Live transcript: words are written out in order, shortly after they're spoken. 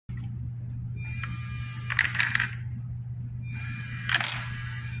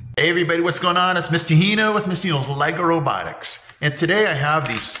Hey everybody, what's going on? It's Mr. Hino with Mr. Hino's LEGO Robotics. And today I have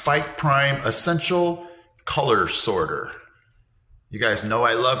the Spike Prime Essential Color Sorter. You guys know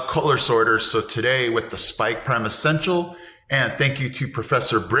I love color sorters, so today with the Spike Prime Essential, and thank you to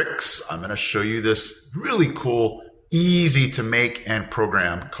Professor Bricks, I'm going to show you this really cool, easy to make and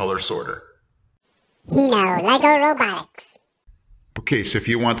program color sorter. Hino, LEGO Robotics. Okay, so if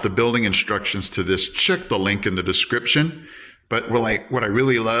you want the building instructions to this, check the link in the description. But what I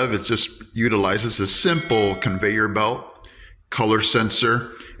really love is just utilizes a simple conveyor belt color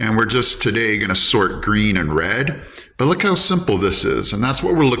sensor. And we're just today going to sort green and red. But look how simple this is. And that's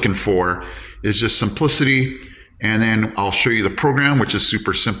what we're looking for, is just simplicity. And then I'll show you the program, which is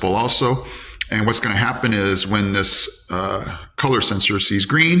super simple also. And what's going to happen is when this color sensor sees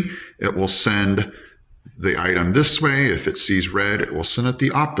green, it will send the item this way. If it sees red, it will send it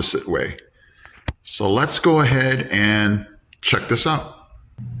the opposite way. So let's go ahead and check this out.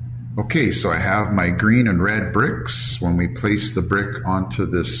 Okay, so I have my green and red bricks. When we place the brick onto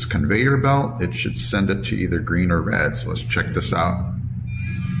this conveyor belt, it should send it to either green or red. So let's check this out.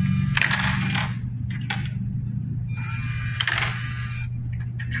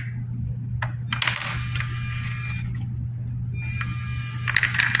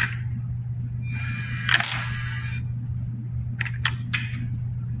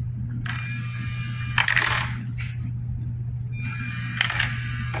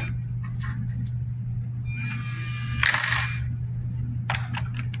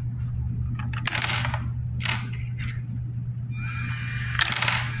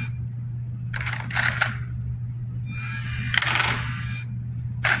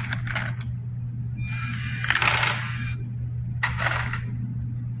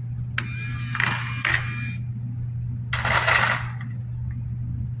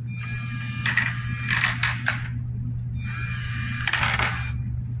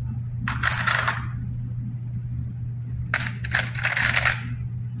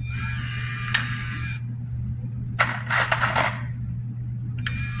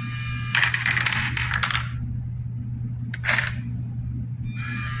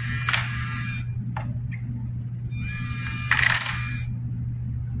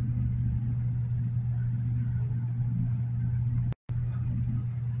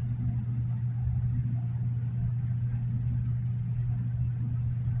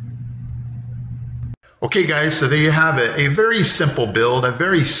 Okay guys, so there you have it. A very simple build, a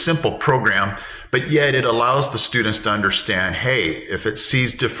very simple program, but yet it allows the students to understand, hey, if it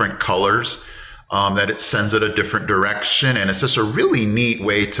sees different colors, that it sends it a different direction. And it's just a really neat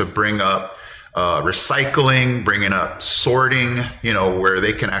way to bring up recycling, bringing up sorting, where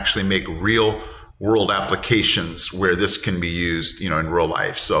they can actually make real world applications where this can be used, in real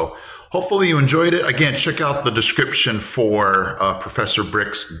life. So hopefully you enjoyed it. Again, check out the description for Professor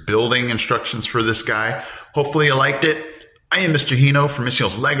Brick's building instructions for this guy. Hopefully you liked it. I am Mr. Hino from Mr.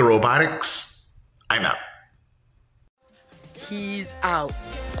 Hino's LEGO Robotics. I'm out. He's out.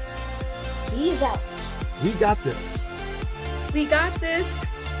 He's out. We got this. We got this.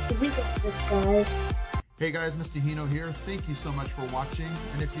 We got this, guys. Hey guys, Mr. Hino here. Thank you so much for watching.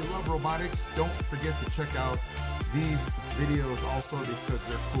 And if you love robotics, don't forget to check out these videos also because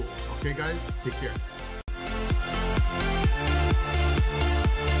they're cool. Okay guys, take care.